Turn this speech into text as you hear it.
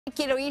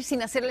Quiero ir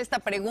sin hacerle esta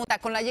pregunta.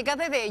 Con la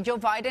llegada de Joe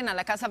Biden a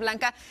la Casa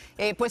Blanca,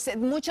 pues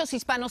muchos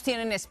hispanos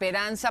tienen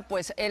esperanza,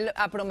 pues él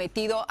ha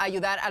prometido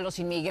ayudar a los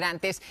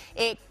inmigrantes.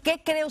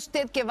 ¿Qué cree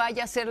usted que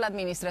vaya a hacer la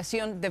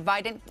administración de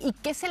Biden y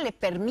qué se le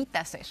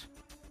permita hacer?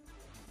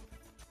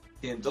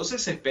 Y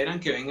entonces se esperan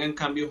que vengan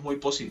cambios muy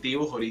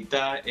positivos.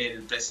 Ahorita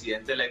el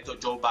presidente electo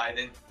Joe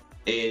Biden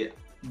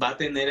va a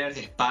tener el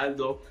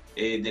respaldo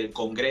del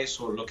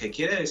Congreso, lo que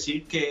quiere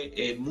decir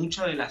que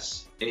muchas de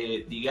las,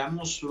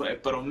 digamos,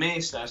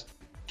 promesas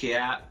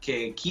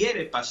que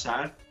quiere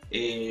pasar,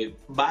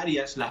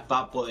 varias las va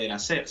a poder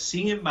hacer.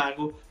 Sin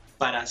embargo,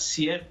 para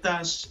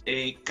ciertos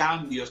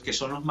cambios que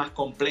son los más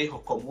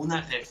complejos, como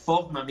una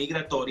reforma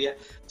migratoria,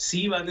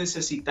 sí va a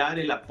necesitar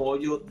el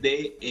apoyo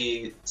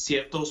de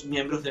ciertos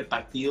miembros del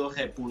Partido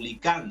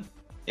Republicano.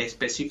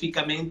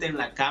 Específicamente en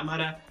la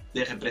Cámara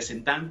de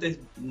Representantes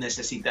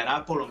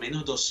necesitará por lo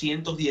menos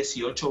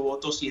 218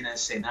 votos y en el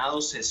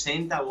Senado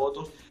 60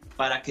 votos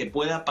para que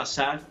pueda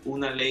pasar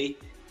una ley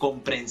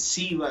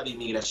comprensiva de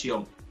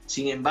inmigración.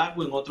 Sin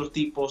embargo, en otros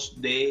tipos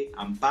de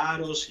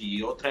amparos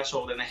y otras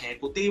órdenes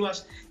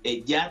ejecutivas,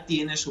 ya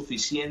tiene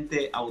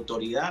suficiente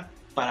autoridad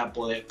para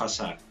poder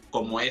pasar,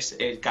 como es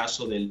el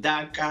caso del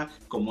DACA,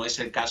 como es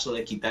el caso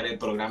de quitar el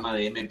programa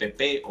de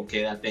MPP o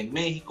Quédate en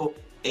México,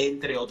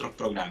 entre otros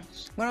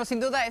programas. Bueno, sin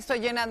duda esto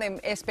llena de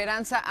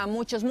esperanza a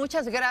muchos.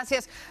 Muchas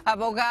gracias,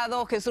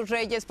 abogado Jesús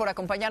Reyes, por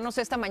acompañarnos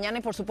esta mañana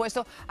y, por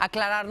supuesto,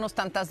 aclararnos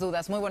tantas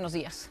dudas. Muy buenos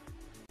días.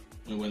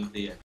 Muy buenos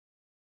días.